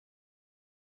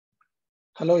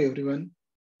Hello everyone,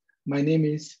 my name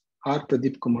is R.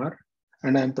 Pradeep Kumar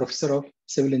and I am Professor of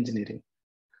Civil Engineering.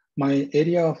 My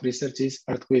area of research is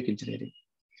Earthquake Engineering.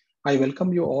 I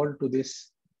welcome you all to this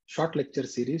short lecture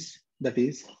series that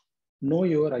is Know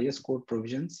Your IS Code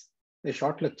Provisions, a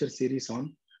short lecture series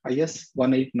on IS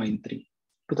 1893,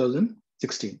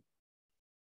 2016.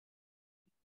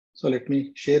 So let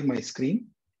me share my screen.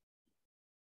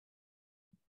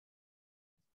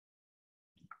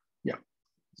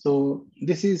 So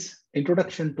this is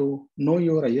Introduction to Know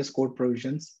Your IS Code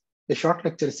Provisions, a short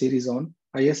lecture series on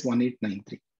IS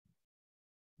 1893.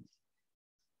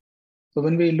 So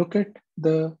when we look at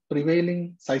the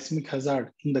prevailing seismic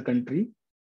hazard in the country,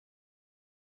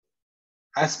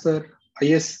 as per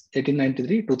IS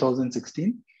 1893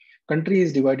 2016, country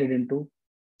is divided into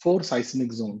 4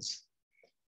 seismic zones: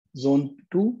 Zone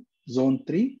 2, Zone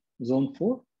 3, Zone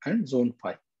 4, and Zone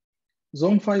 5.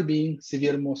 Zone 5 being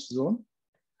severest zone,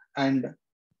 and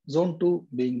Zone 2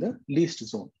 being the least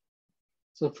zone.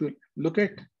 So if you look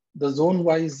at the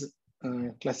zone-wise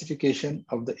classification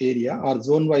of the area or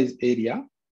zone-wise area,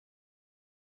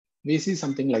 we see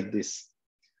something like this.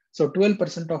 So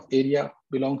 12% of area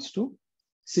belongs to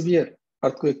severe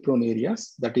earthquake-prone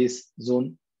areas, that is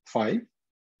Zone 5,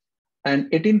 and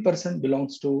 18%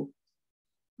 belongs to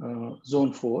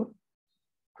Zone 4,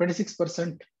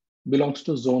 26% belongs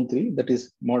to Zone 3, that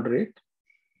is moderate,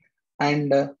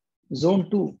 and Zone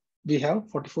 2, we have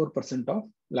 44% of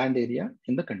land area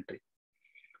in the country.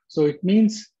 So it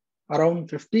means around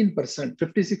 15%,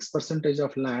 56%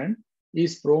 of land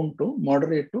is prone to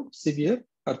moderate to severe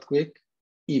earthquake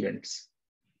events.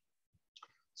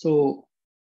 So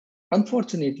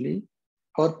unfortunately,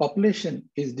 our population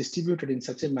is distributed in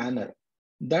such a manner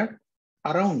that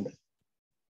around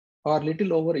or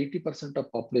little over 80%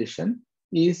 of population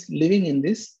is living in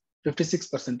this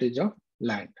 56% of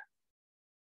land.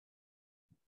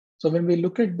 So when we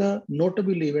look at the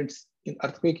notable events in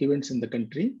earthquake events in the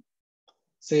country,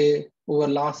 say over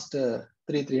last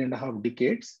 3.5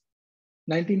 decades,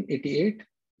 1988,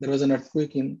 there was an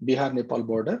earthquake in Bihar-Nepal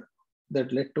border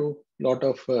that led to a lot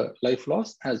of life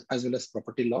loss as well as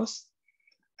property loss.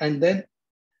 And then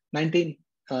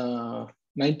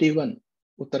 1991,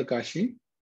 Uttarkashi,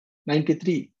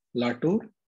 93, Latur,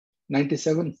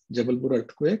 97, Jabalpur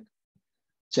earthquake,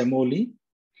 Chamoli,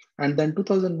 and then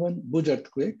 2001, Bhuj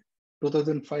earthquake,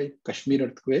 2005, Kashmir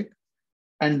earthquake,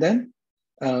 and then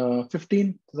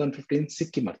 2015,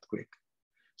 Sikkim earthquake.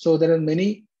 So there are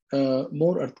many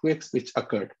more earthquakes which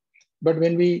occurred. But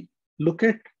when we look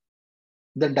at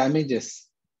the damages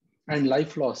and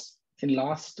life loss in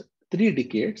last 3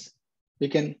 decades, we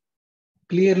can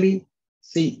clearly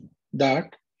see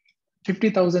that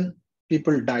 50,000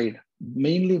 people died,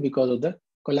 mainly because of the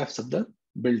collapse of the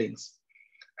buildings.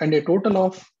 And a total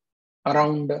of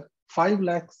around 5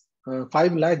 lakh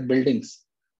buildings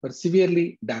were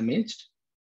severely damaged.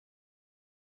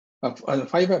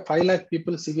 5 lakh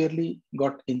people severely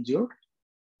got injured,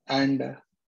 and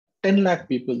 10 lakh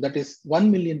people, that is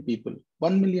 1 million people,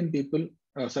 1 million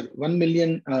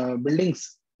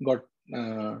buildings got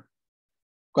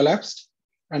collapsed,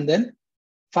 and then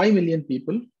 5 million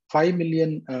people, 5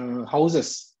 million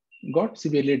houses got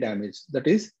severely damaged. That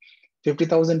is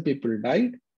 50,000 people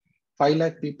died, 5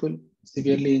 lakh people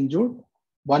severely injured,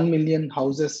 1 million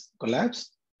houses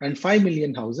collapsed, and 5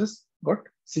 million houses got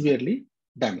severely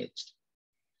damaged.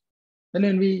 Then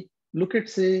when we look at,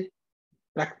 say,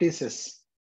 practices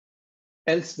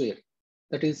elsewhere,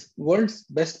 that is world's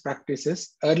best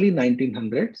practices, early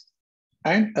 1900s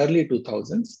and early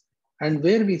 2000s, and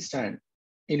where we stand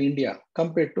in India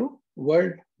compared to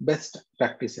world best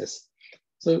practices.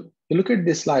 So you look at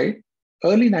this slide,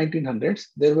 early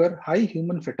 1900s, there were high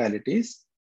human fatalities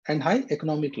and high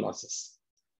economic losses.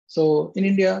 So in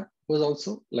India was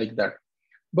also like that.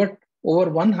 But over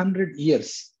 100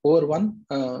 years,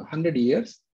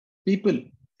 people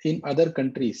in other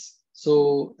countries,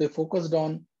 so they focused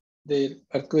on their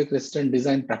earthquake resistant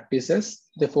design practices.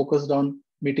 They focused on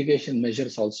mitigation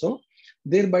measures also.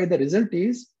 Thereby the result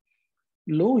is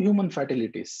low human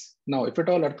fatalities. Now, if at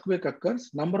all earthquake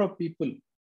occurs, number of people,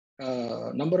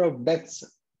 number of deaths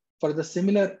for the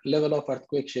similar level of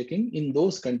earthquake shaking in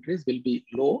those countries will be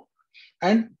low,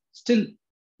 and still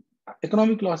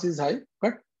economic loss is high,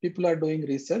 but people are doing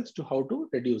research to how to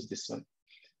reduce this one.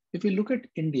 If we look at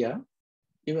India,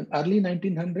 even early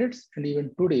 1900s and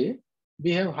even today,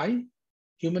 we have high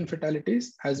human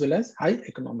fatalities as well as high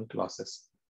economic losses.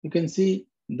 You can see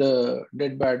the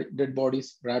dead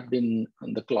bodies wrapped in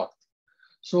the cloth.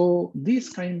 So these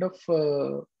kind of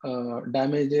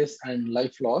damages and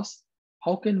life loss,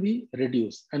 how can we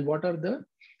reduce? And what are the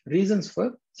reasons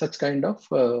for such kind of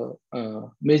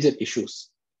major issues.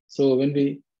 So when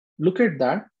we look at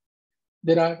that,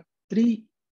 there are 3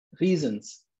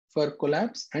 reasons for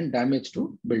collapse and damage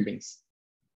to buildings.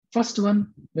 First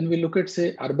one, when we look at,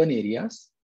 say, urban areas,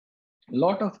 a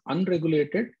lot of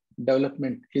unregulated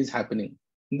development is happening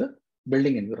in the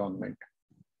building environment.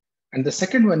 And the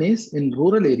second one is in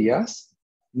rural areas,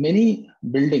 many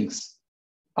buildings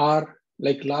are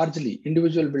like largely,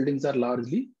 individual buildings are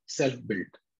largely self-built.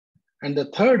 And the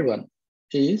third one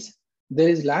is there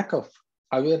is lack of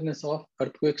awareness of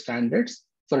earthquake standards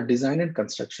for design and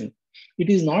construction. It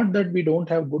is not that we don't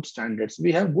have good standards.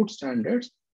 We have good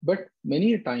standards, but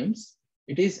many times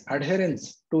it is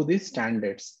adherence to these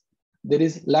standards. There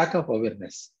is lack of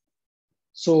awareness.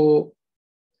 So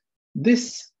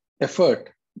this effort,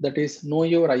 that is Know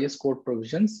Your IS Code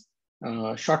Provisions,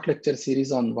 short lecture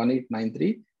series on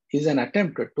 1893, is an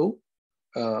attempt to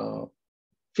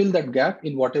fill that gap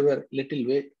in whatever little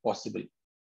way possible.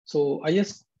 So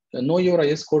Know Your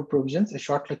IS Code Provisions, a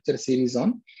short lecture series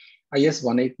on IS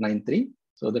 1893.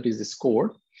 So that is this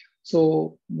code.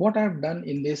 So what I've done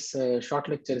in this short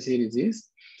lecture series is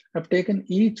I've taken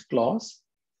each clause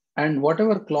and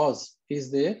whatever clause is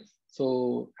there.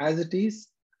 So as it is,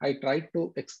 I tried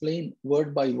to explain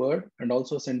word by word and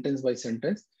also sentence by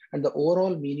sentence and the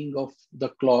overall meaning of the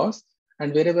clause.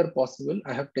 And wherever possible,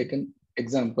 I have taken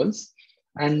examples.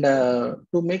 And to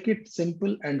make it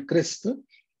simple and crisp,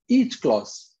 each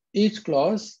clause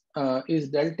is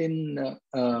dealt in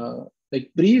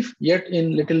like brief, yet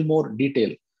in little more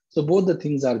detail. So both the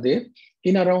things are there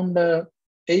in around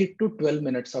 8 to 12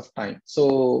 minutes of time.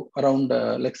 So around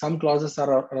like some clauses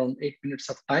are around 8 minutes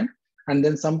of time. And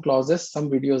then some clauses, some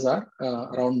videos are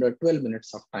around 12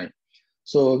 minutes of time.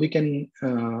 So we can,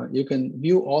 you can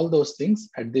view all those things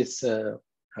at this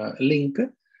link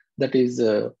that is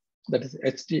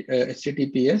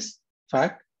https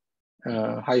fact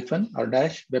hyphen or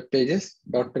dash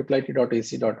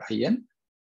webpages.iit.ac.in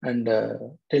and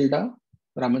tilde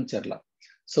Ramancherla.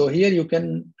 So here you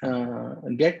can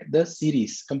get the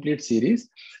series, complete series,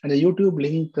 and the YouTube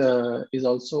link is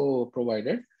also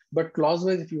provided. But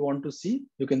clause-wise, if you want to see,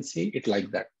 you can see it like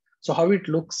that. So how it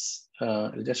looks,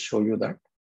 I'll just show you that.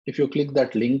 If you click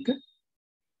that link,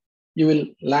 you will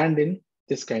land in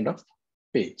this kind of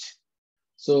page.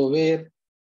 So where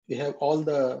we have all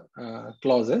the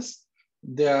clauses,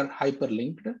 they are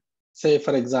hyperlinked. Say,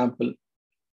 for example,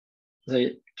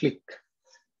 say click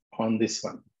on this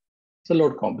one. So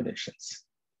load combinations.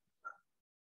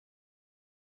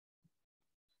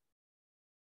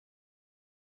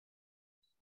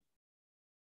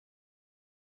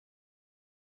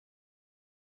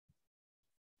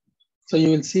 So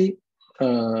you will see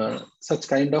such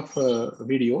kind of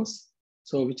videos.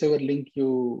 So whichever link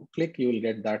you click, you will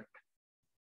get that.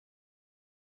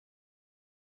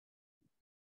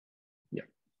 Yeah.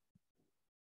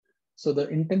 So the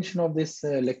intention of this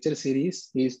lecture series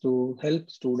is to help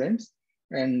students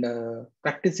and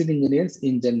practicing engineers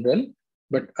in general,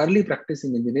 but early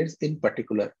practicing engineers in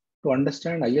particular to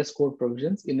understand IS code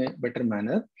provisions in a better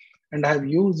manner. And I have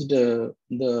used the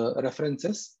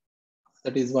references.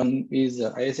 That is, one is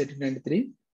IS 1893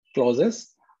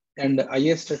 clauses and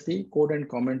IAStructE code and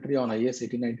commentary on IS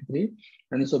 1893,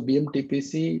 and also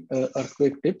BMTPC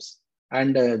earthquake tips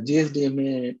and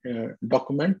GSDMA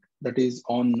document that is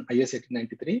on IS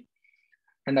 1893.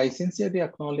 And I sincerely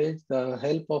acknowledge the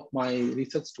help of my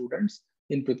research students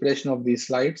in preparation of these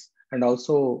slides and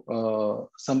also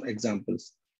some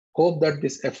examples. Hope that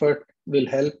this effort will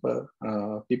help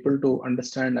people to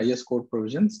understand IS code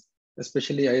provisions,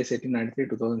 especially IS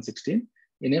 1893-2016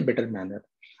 in a better manner.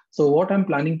 So what I'm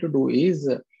planning to do is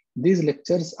these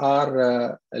lectures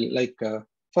are like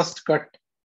first cut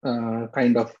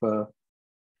kind of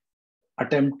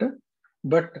attempt,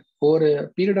 but over a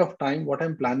period of time, what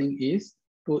I'm planning is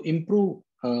to improve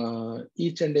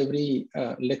each and every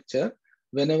lecture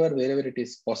wherever it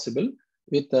is possible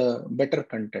with better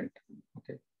content.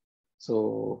 Okay,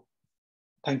 so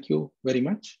thank you very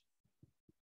much.